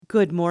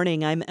Good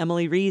morning. I'm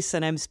Emily Reese,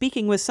 and I'm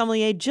speaking with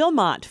sommelier Jill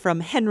Mott from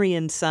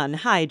Henry & Son.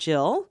 Hi,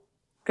 Jill.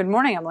 Good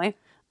morning, Emily.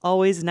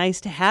 Always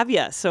nice to have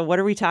you. So what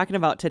are we talking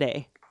about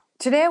today?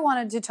 Today I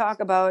wanted to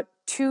talk about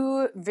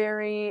two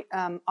very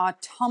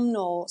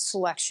autumnal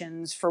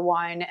selections for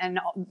wine, and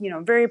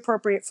very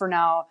appropriate for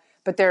now,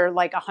 but they're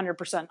like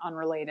 100%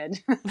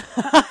 unrelated.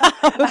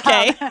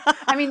 Okay.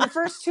 I mean, the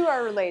first two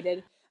are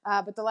related,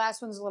 but the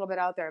last one's a little bit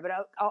out there. But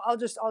I'll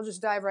just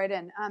dive right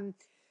in.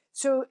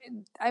 So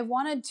I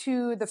wanted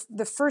to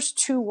the first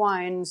two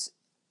wines,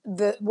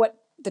 the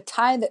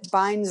tie that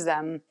binds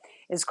them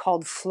is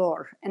called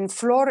flor, and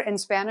flor in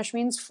Spanish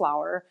means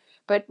flower.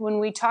 But when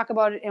we talk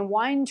about it in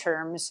wine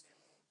terms,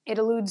 it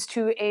alludes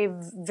to a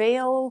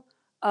veil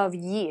of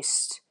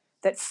yeast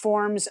that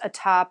forms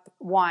atop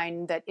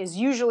wine that is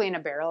usually in a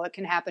barrel. It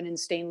can happen in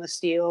stainless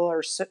steel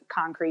or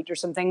concrete or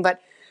something,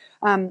 but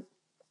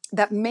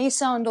that may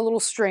sound a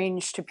little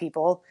strange to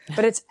people,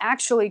 but it's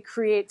actually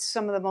creates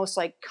some of the most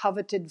like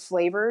coveted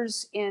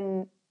flavors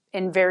in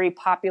very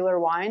popular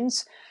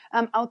wines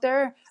out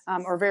there,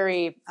 or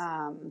very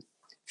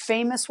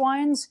famous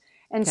wines.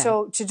 And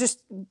so to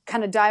just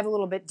kind of dive a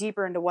little bit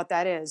deeper into what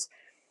that is,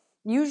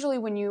 usually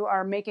when you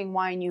are making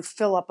wine, you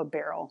fill up a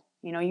barrel.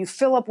 You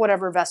fill up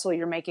whatever vessel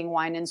you're making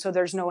wine in, so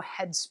there's no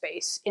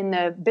headspace. In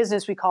the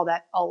business, we call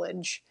that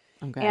ullage.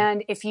 Okay.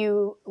 And if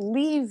you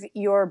leave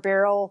your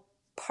barrel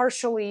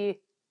partially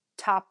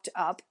topped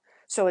up,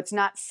 so it's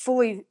not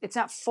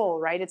full,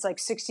 right? It's like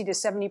 60 to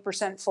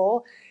 70%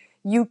 full.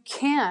 You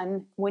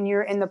can, when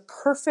you're in the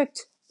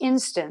perfect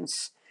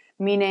instance,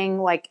 meaning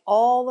like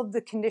all of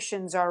the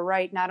conditions are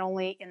right, not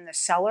only in the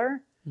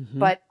cellar,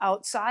 but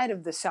outside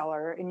of the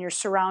cellar, in your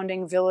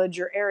surrounding village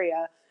or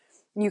area,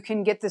 you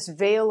can get this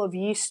veil of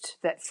yeast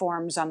that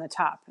forms on the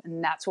top.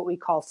 And that's what we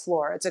call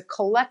flor. It's a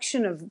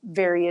collection of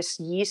various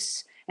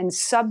yeasts and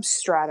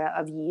substrata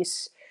of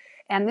yeasts.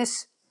 And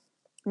this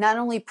not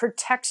only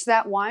protects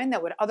that wine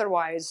that would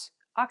otherwise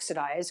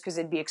oxidize because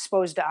it'd be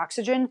exposed to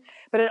oxygen,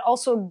 but it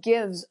also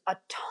gives a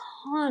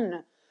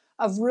ton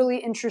of really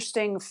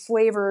interesting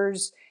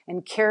flavors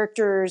and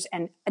characters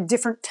and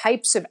different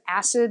types of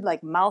acid,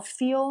 like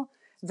mouthfeel,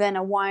 than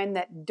a wine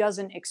that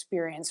doesn't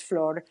experience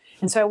flor.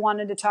 And so I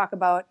wanted to talk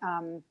about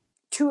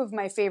two of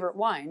my favorite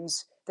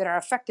wines that are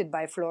affected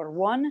by flor.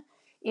 One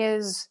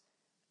is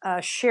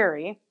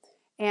sherry,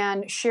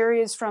 and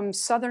sherry is from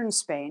southern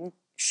Spain.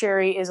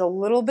 Sherry is a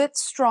little bit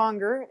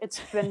stronger.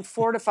 It's been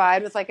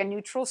fortified with like a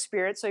neutral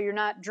spirit, so you're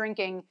not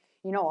drinking,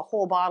 a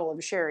whole bottle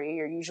of sherry.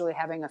 You're usually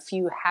having a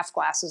few half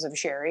glasses of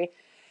sherry.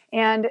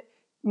 And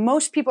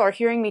most people are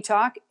hearing me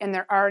talk and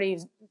they're already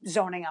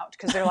zoning out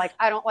because they're like,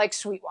 I don't like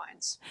sweet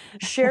wines.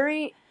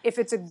 Sherry, if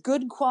it's a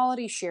good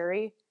quality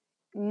sherry,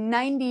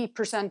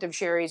 90% of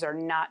sherries are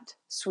not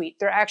sweet.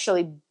 They're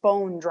actually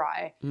bone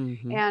dry.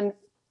 Mm-hmm. And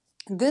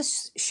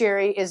this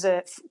sherry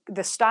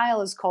the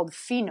style is called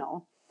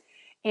fino.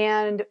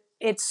 And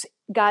it's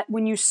got,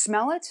 when you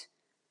smell it,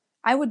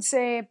 I would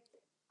say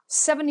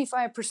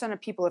 75% of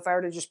people, if I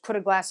were to just put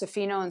a glass of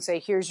Fino and say,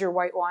 here's your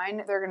white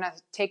wine, they're going to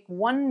take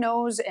one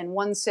nose and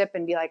one sip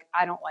and be like,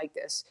 I don't like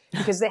this,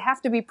 because they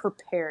have to be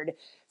prepared.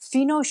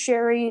 Fino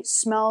sherry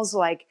smells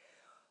like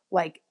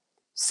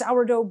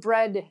sourdough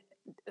bread,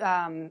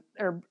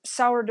 or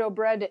sourdough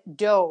bread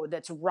dough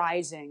that's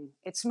rising.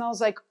 It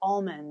smells like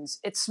almonds.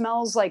 It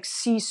smells like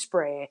sea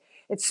spray.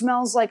 It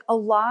smells like a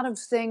lot of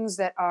things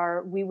that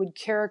we would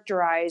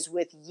characterize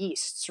with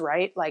yeasts,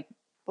 right? Like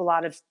a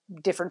lot of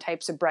different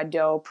types of bread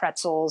dough,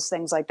 pretzels,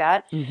 things like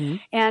that. Mm-hmm.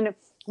 And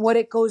what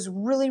it goes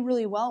really,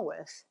 really well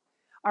with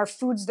are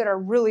foods that are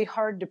really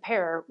hard to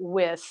pair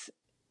with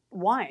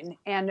wine,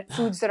 and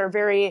foods that are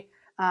very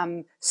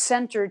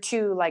centered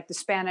to like the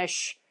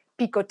Spanish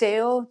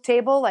picoteo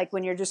table, like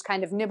when you're just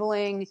kind of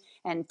nibbling,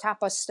 and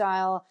tapas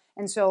style.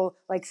 And so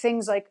like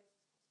things like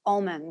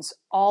almonds,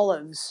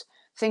 olives,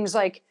 things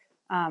like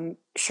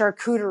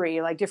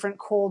charcuterie, like different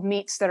cold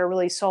meats that are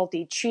really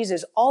salty,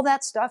 cheeses, all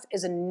that stuff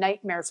is a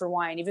nightmare for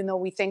wine. Even though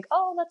we think,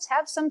 oh, let's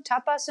have some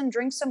tapas and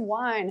drink some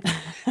wine.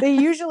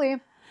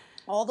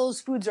 All those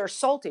foods are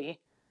salty.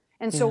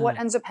 And so what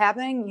ends up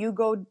happening, you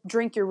go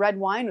drink your red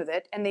wine with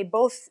it, and they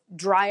both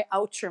dry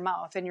out your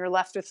mouth, and you're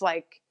left with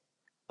like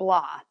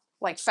blah,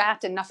 like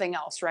fat and nothing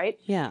else, right?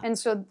 Yeah. And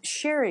so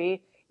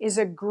sherry is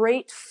a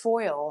great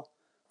foil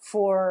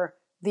for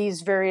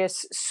these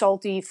various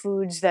salty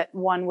foods that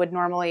one would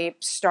normally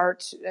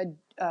start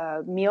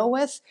a meal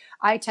with.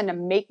 I tend to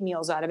make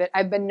meals out of it.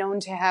 I've been known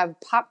to have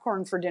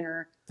popcorn for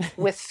dinner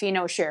with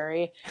Fino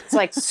sherry. It's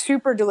like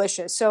super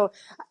delicious. So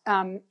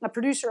a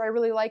producer I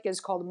really like is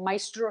called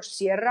Maestro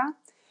Sierra.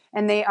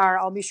 And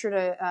I'll be sure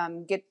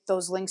to get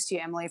those links to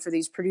you, Emily, for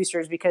these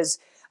producers, because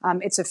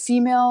it's a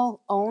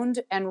female-owned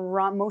and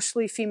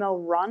mostly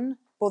female-run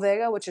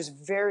bodega, which is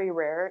very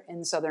rare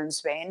in southern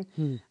Spain.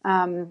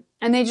 And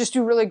they just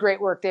do really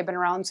great work. They've been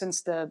around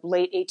since the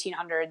late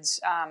 1800s.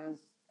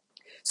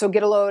 So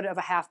get a load of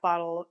a half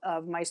bottle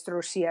of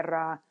Maestro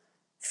Sierra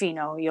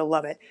Fino. You'll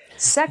love it.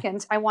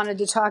 Second, I wanted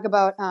to talk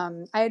about,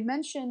 I had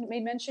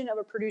made mention of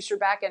a producer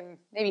back in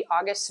maybe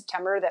August,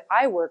 September that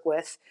I work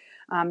with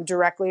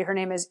directly. Her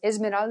name is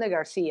Esmeralda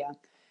Garcia.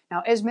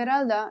 Now,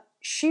 Esmeralda,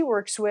 she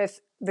works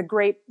with the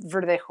grape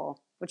Verdejo,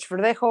 which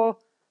Verdejo,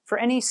 for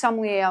any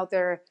sommelier out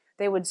there,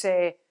 they would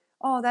say,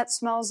 oh, that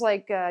smells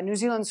like New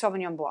Zealand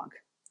Sauvignon Blanc.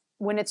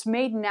 When it's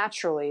made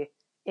naturally,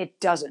 it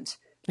doesn't.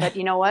 But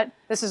you know what?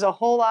 This is a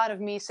whole lot of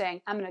me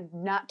saying, I'm going to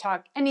not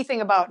talk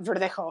anything about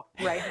Verdejo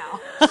right now.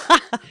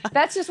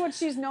 That's just what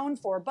she's known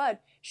for.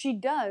 But she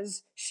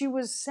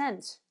was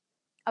sent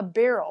a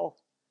barrel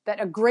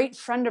that a great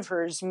friend of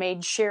hers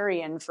made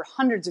sherry in for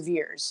hundreds of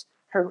years.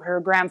 Her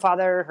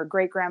grandfather, her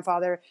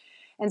great-grandfather.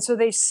 And so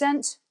they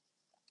sent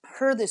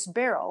her this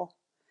barrel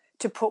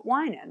to put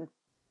wine in.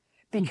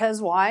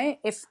 Because why?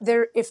 If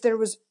there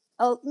was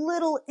a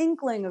little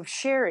inkling of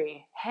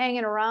sherry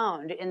hanging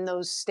around in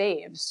those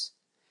staves,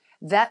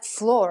 that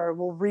flor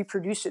will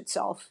reproduce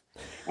itself.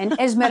 And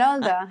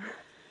Esmeralda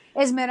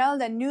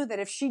knew that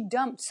if she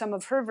dumped some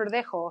of her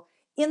Verdejo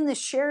in the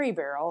sherry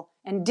barrel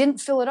and didn't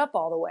fill it up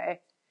all the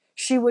way,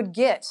 she would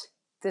get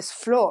this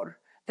flor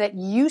that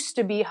used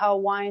to be how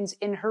wines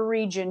in her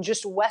region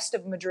just west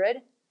of Madrid,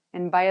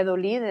 in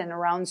Valladolid and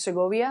around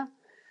Segovia,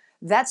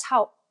 that's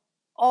how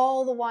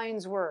all the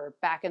wines were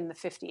back in the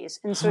 50s.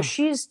 And so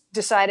she's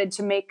decided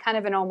to make kind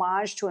of an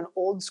homage to an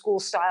old school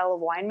style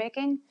of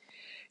winemaking.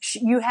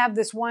 You have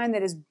this wine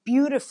that is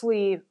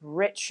beautifully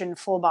rich and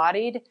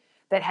full-bodied,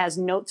 that has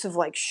notes of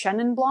like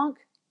Chenin Blanc,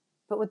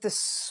 but with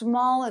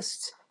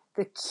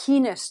the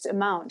keenest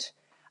amount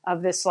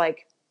of this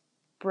like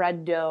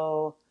bread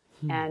dough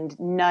and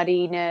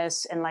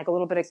nuttiness and like a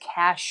little bit of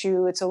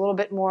cashew. It's a little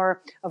bit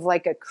more of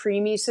like a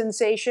creamy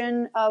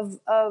sensation of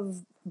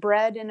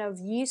bread and of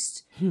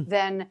yeast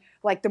than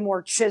like the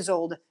more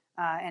chiseled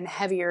and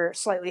heavier,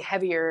 slightly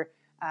heavier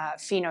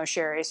Fino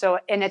sherry. So,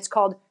 and it's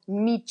called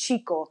Mi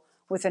Chico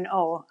with an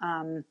O.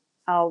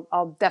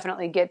 I'll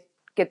definitely get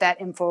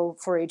that info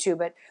for you too.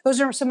 But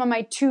those are some of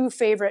my two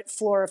favorite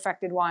flora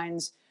affected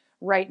wines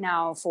right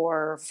now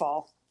for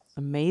fall.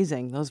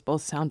 Amazing. Those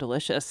both sound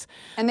delicious.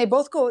 And they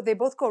both go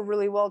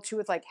really well too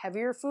with like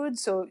heavier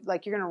foods. So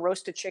like you're going to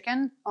roast a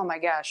chicken. Oh my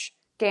gosh.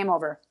 Game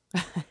over.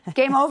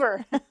 Game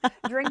over.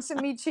 Drink some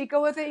Mi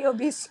Chico with it. You'll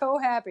be so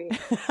happy.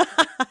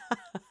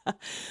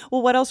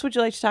 Well, what else would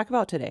you like to talk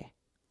about today?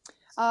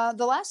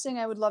 The last thing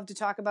I would love to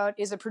talk about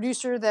is a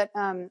producer that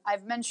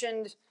I've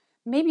mentioned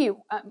maybe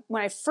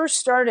when I first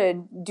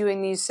started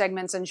doing these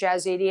segments on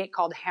Jazz 88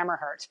 called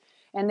Hammerheart.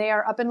 And they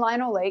are up in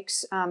Lionel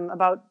Lakes,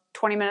 about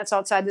 20 minutes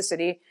outside the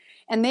city.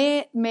 And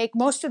they make,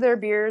 most of their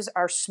beers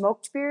are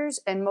smoked beers,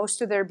 and most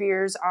of their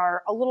beers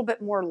are a little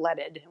bit more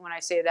leaded. When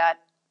I say that,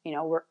 you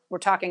know, we're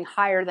talking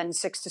higher than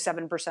 6 to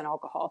 7%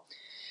 alcohol.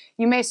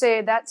 You may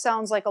say that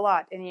sounds like a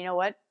lot. And you know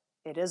what?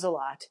 It is a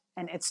lot,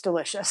 and it's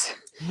delicious.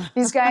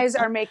 These guys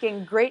are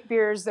making great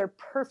beers. They're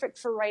perfect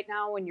for right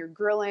now when you're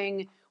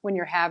grilling, when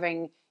you're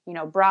having, you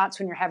know, brats,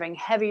 when you're having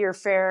heavier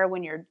fare,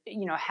 when you're,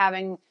 you know,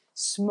 having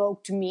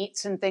smoked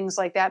meats and things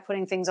like that,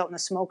 putting things out in the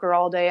smoker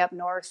all day up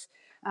north.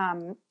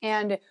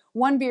 And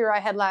one beer I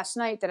had last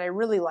night that I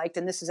really liked,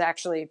 and this is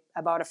actually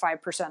about a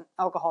 5%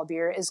 alcohol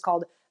beer, is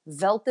called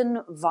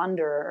Welten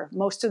Wanderer.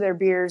 Most of their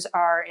beers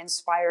are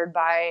inspired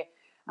by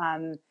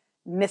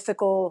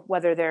mythical,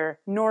 whether they're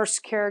Norse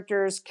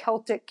characters,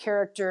 Celtic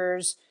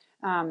characters,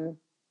 and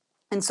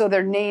so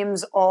their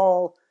names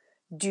all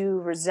do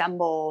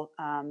resemble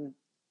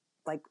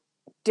like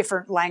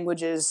different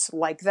languages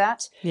like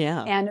that.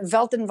 Yeah. And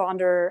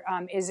Weltenwander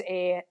is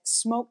a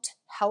smoked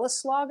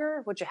Helles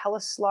lager, which a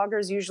Helles lager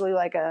is usually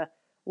like a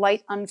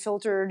light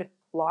unfiltered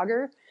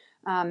lager.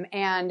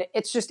 And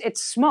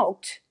it's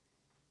smoked.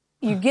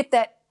 You get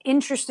that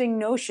interesting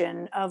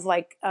notion of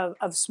like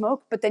of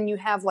smoke, but then you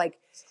have like,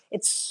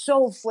 it's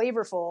so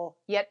flavorful,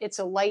 yet it's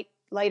a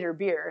lighter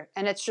beer.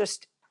 And it's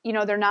just, you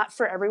know, they're not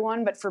for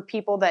everyone, but for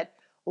people that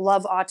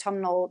love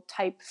autumnal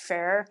type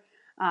fare,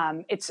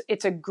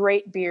 it's a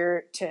great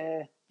beer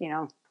to, you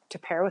know, to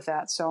pair with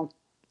that. So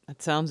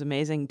that sounds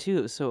amazing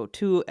too. So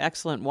 2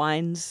 excellent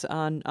wines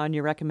on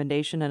your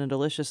recommendation and a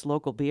delicious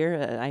local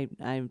beer.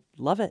 I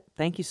love it.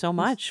 Thank you so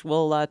much.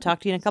 We'll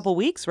talk to you in a couple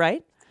weeks,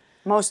 right?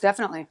 Most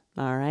definitely.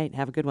 All right.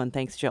 Have a good one.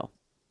 Thanks, Jill.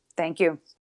 Thank you.